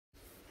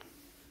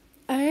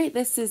Alright,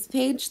 this is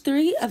page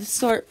 3 of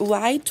sort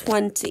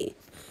Y20.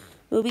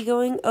 We'll be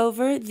going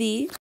over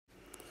the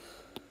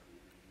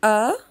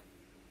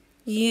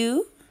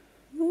U.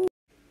 We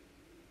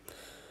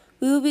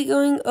will be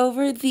going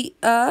over the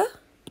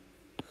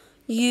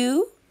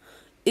U,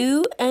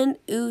 oo, and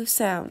oo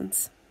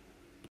sounds.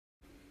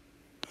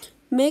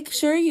 Make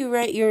sure you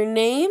write your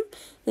name,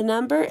 the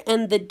number,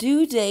 and the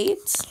due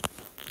date,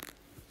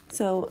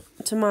 so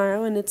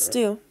tomorrow when it's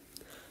due,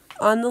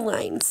 on the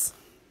lines.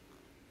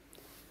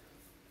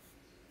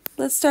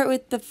 Let's start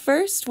with the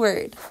first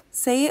word.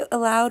 Say it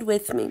aloud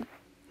with me.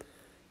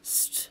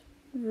 Struck.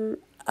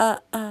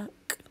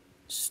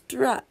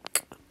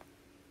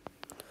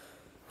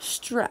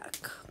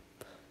 Struck.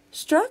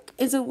 Struck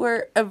is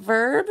a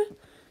verb,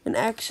 an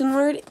action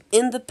word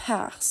in the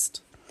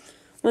past.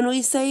 When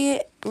we say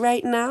it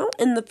right now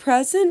in the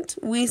present,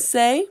 we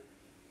say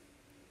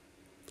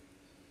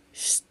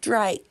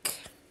strike.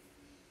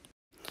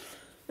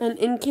 And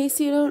in case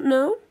you don't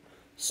know,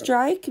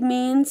 strike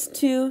means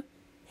to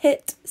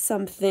hit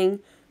something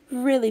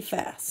really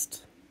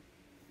fast,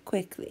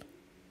 quickly.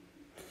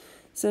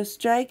 So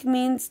strike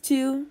means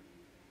to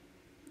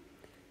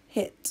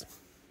hit.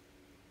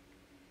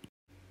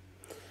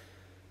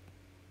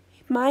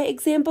 My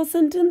example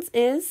sentence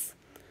is,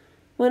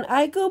 when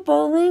I go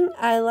bowling,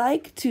 I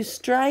like to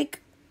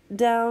strike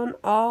down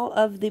all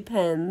of the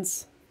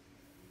pins.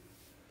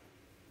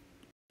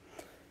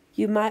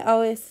 You might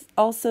always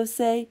also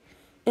say,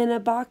 in a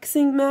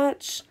boxing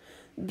match,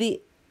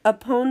 the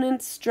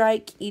opponents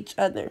strike each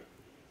other.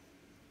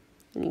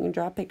 And you can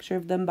draw a picture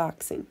of them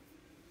boxing.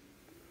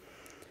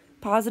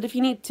 Pause it if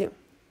you need to.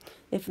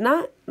 If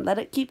not, let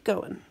it keep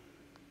going.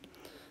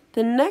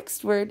 The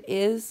next word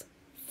is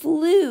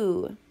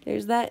flew.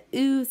 There's that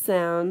oo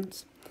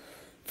sound.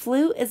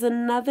 Flew is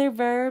another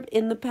verb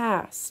in the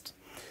past.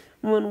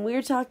 When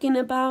we're talking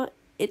about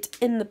it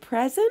in the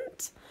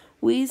present,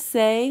 we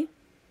say,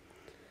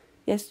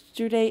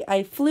 yesterday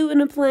I flew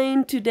in a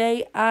plane,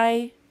 today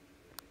I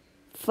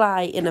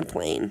fly in a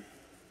plane.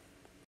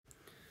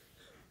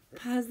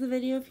 Pause the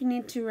video if you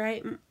need to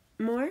write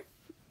more,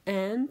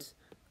 and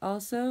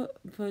also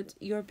put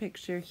your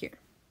picture here.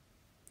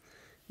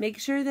 Make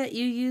sure that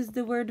you use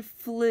the word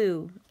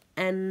flew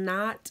and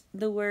not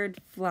the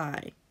word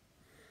fly.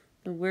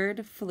 The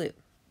word flew.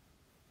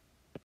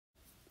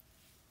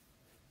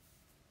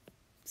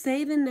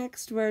 Say the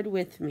next word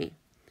with me.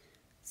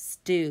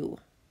 Stew.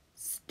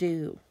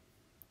 Stew.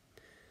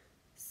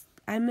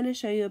 I'm going to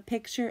show you a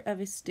picture of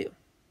a stew.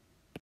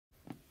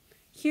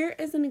 Here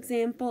is an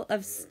example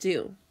of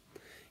stew.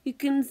 You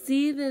can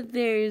see that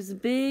there's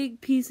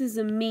big pieces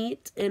of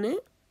meat in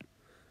it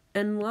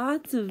and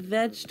lots of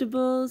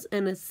vegetables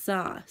and a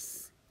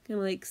sauce. Kind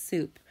of like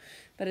soup,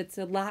 but it's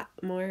a lot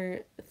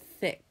more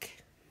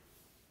thick.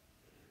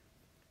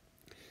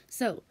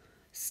 So,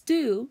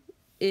 stew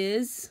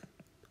is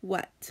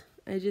what?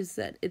 I just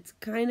said it's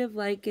kind of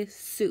like a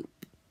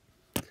soup.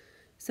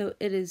 So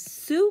it is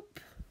soup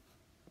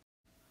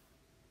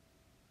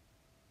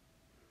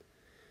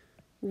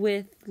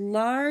with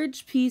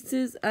large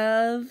pieces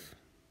of,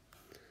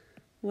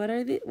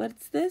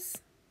 what's this?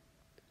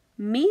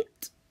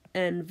 Meat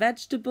and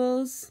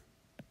vegetables.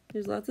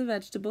 There's lots of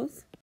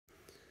vegetables.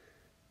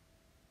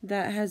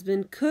 That has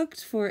been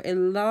cooked for a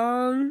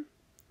long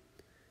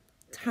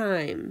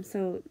time.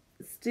 So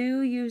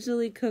stew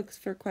usually cooks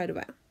for quite a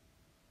while.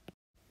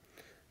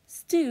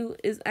 Stew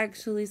is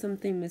actually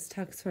something Miss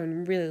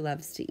Tuxhorn really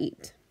loves to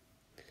eat.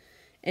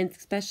 And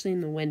especially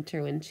in the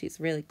winter when she's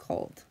really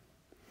cold.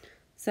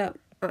 So,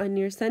 on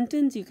your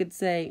sentence, you could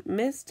say,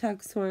 Miss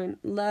Tuxhorn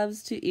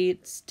loves to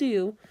eat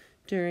stew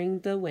during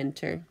the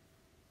winter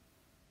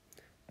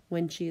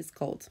when she is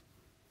cold.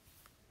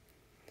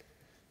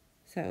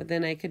 So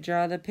then I could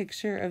draw the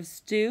picture of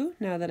stew,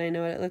 now that I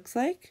know what it looks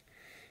like,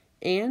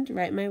 and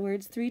write my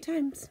words 3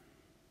 times.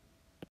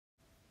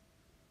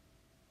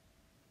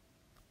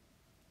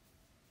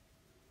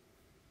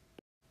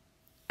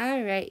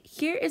 Alright,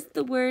 here is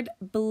the word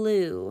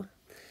blue.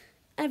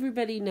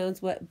 Everybody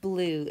knows what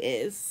blue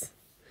is.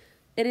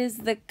 It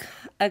is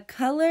a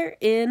color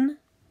in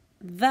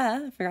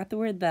I forgot the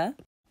word a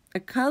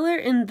color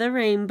in the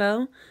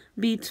rainbow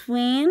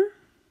between,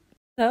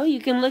 so you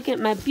can look at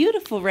my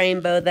beautiful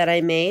rainbow that I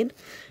made,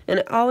 and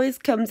it always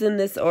comes in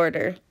this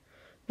order: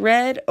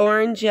 red,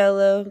 orange,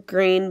 yellow,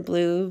 green,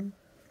 blue,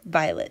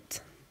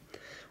 violet,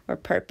 or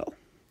purple.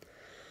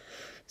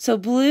 So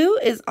blue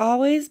is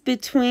always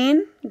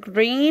between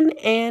green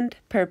and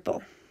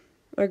purple,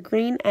 or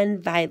green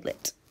and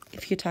violet,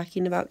 if you're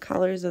talking about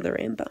colors of the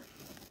rainbow.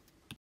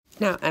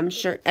 Now, I'm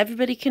sure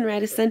everybody can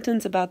write a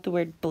sentence about the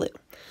word blue.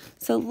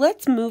 So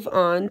let's move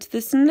on to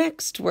this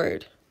next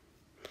word.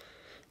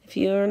 If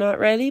you are not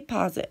ready,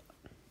 pause it.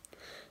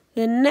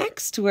 The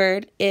next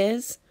word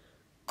is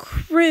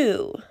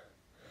crew.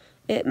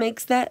 It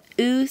makes that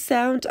oo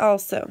sound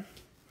also.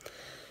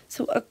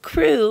 So a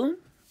crew,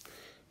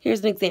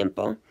 here's an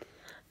example.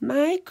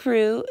 My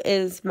crew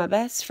is my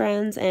best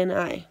friends and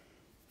I.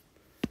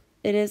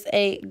 It is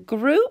a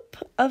group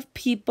of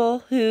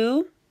people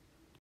who,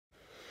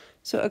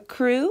 so a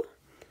crew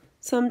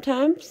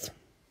sometimes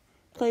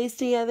plays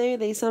together.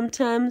 They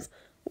sometimes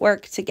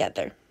work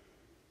together.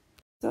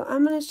 So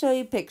I'm going to show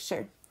you a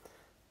picture.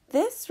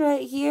 This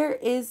right here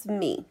is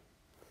me.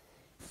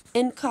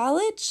 In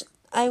college,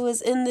 I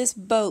was in this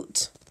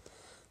boat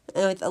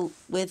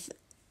with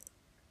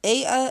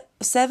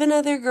 7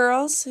 other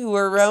girls who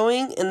were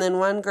rowing, and then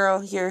one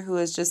girl here who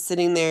was just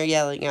sitting there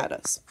yelling at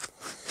us.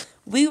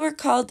 We were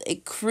called a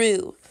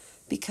crew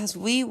because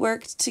we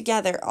worked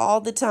together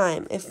all the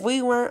time. If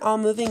we weren't all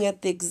moving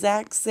at the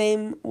exact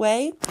same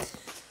way,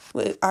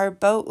 our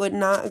boat would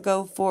not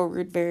go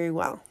forward very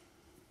well.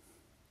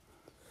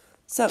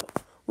 So,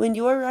 when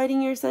you're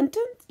writing your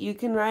sentence, you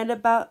can write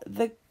about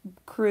the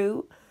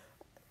crew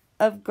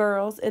of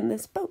girls in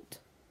this boat.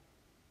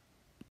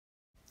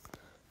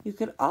 You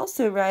could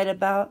also write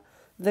about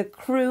the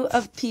crew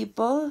of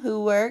people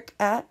who work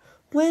at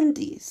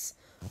Wendy's,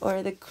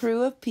 or the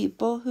crew of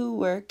people who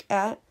work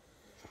at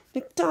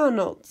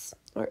McDonald's,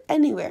 or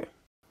anywhere.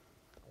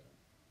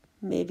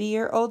 Maybe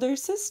your older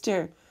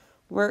sister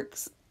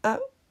works at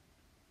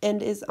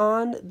and is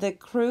on the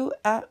crew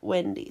at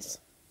Wendy's.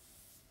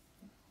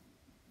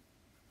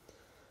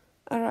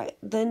 Alright,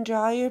 then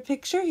draw your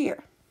picture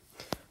here.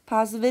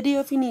 Pause the video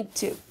if you need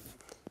to.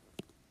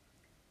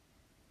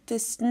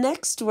 This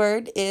next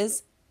word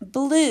is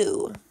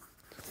blue.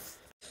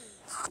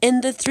 In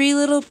the 3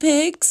 Little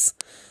Pigs,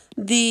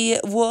 the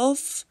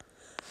wolf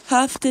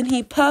huffed and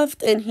he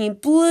puffed and he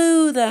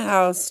blew the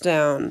house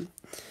down.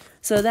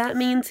 So that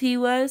means he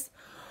was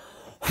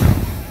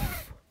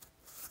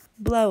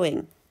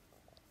blowing.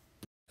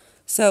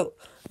 So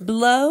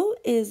blow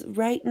is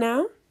right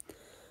now.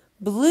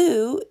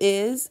 Blue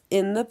is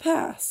in the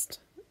past.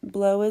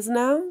 Blow is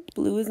now,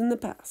 blue is in the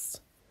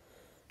past.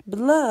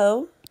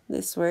 Blow,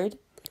 this word,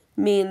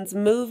 means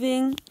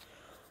moving.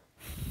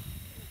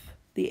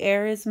 The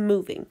air is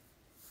moving.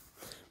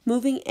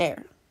 Moving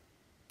air.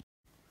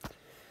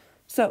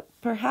 So,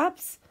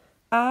 perhaps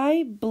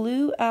I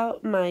blew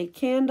out my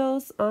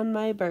candles on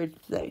my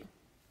birthday.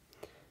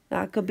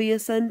 That could be a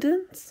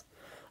sentence.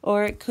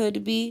 Or it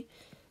could be,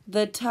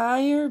 the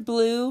tire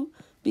blew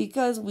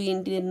because we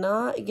did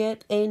not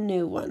get a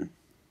new one.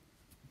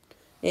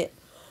 The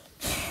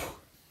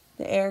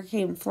air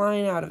came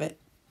flying out of it.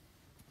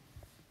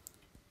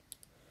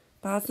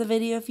 Pause the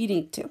video if you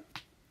need to.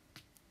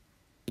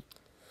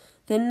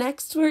 The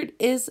next word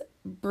is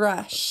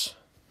brush.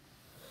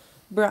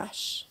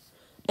 Brush.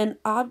 An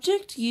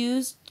object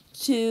used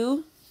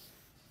to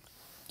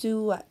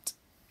do what?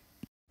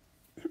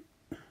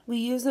 We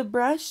use a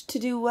brush to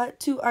do what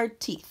to our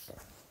teeth?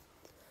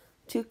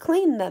 To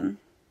clean them.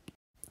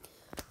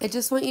 I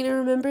just want you to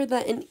remember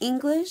that in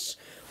English,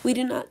 we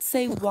do not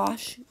say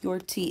wash your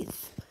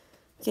teeth.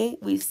 Okay?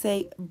 We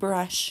say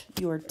brush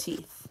your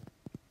teeth.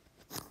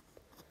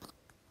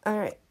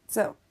 Alright,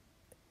 so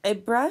a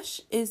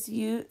brush is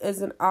used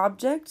as an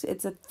object.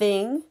 It's a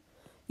thing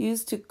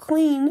used to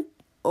clean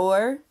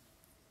or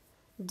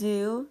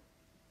do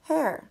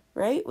hair,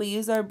 right? We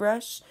use our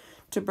brush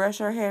to brush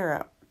our hair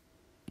out.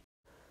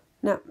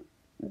 Now,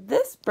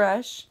 this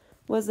brush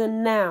was a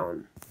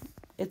noun.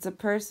 It's a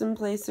person,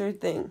 place, or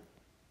thing.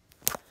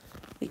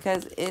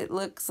 Because it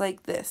looks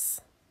like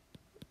this.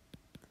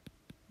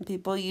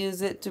 People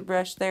use it to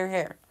brush their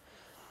hair.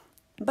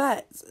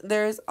 But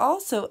there is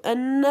also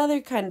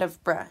another kind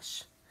of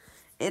brush.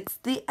 It's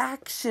the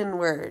action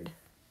word.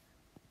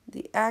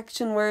 The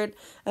action word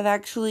of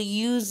actually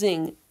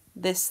using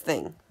this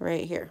thing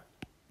right here.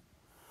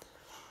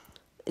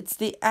 It's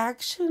the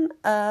action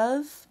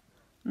of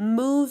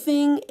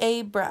moving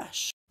a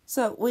brush.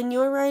 So when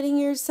you're writing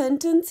your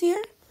sentence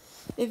here,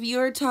 if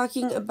you're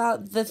talking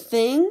about the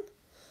thing,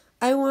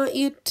 I want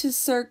you to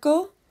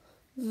circle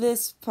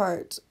this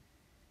part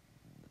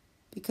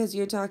because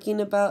you're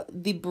talking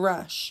about the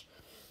brush,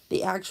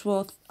 the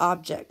actual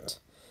object.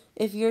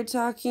 If you're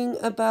talking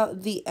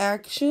about the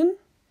action,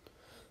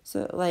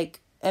 so like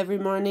every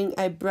morning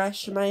I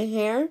brush my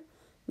hair,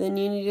 then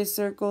you need to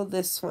circle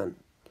this one.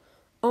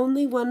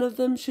 Only one of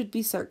them should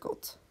be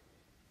circled.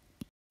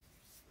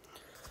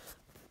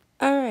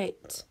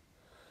 Alright,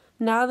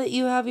 now that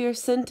you have your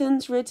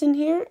sentence written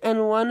here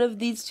and one of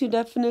these 2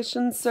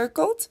 definitions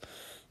circled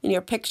and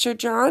your picture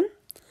drawn,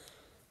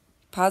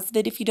 pause the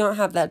video if you don't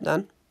have that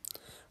done.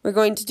 We're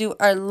going to do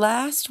our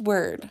last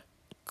word,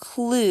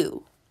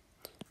 clue.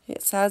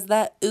 It has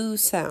that ooh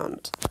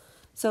sound.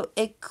 So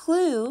a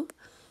clue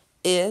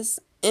is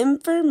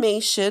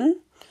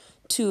information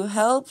to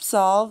help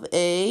solve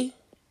a,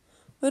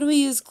 what do we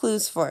use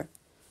clues for?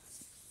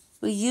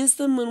 We use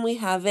them when we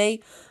have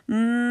a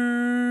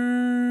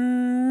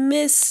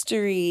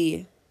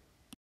mystery.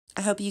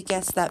 I hope you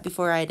guessed that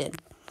before I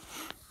did.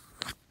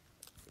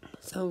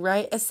 So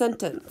write a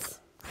sentence.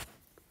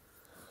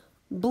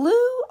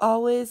 Blue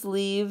always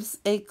leaves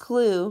a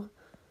clue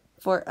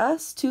for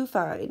us to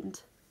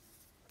find.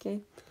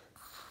 Okay?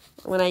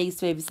 When I used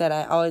to babysit,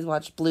 I always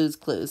watched Blue's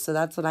Clues, so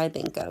that's what I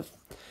think of.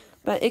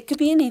 But it could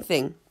be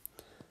anything.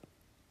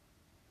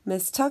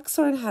 Miss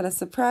Tuxhorn had a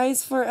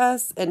surprise for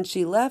us, and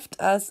she left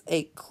us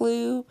a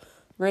clue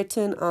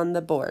written on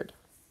the board.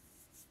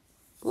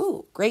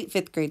 Ooh, great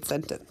 5th grade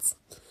sentence.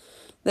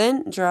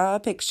 Then draw a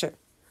picture.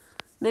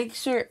 Make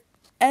sure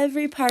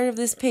every part of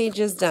this page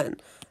is done.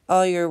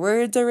 All your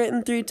words are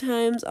written 3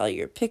 times, all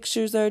your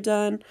pictures are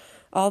done,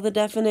 all the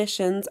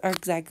definitions are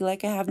exactly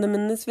like I have them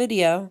in this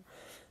video,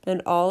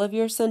 and all of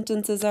your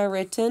sentences are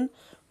written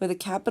with a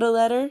capital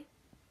letter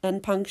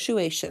and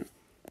punctuation.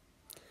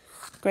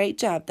 Great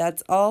job.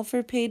 That's all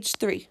for page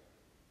 3.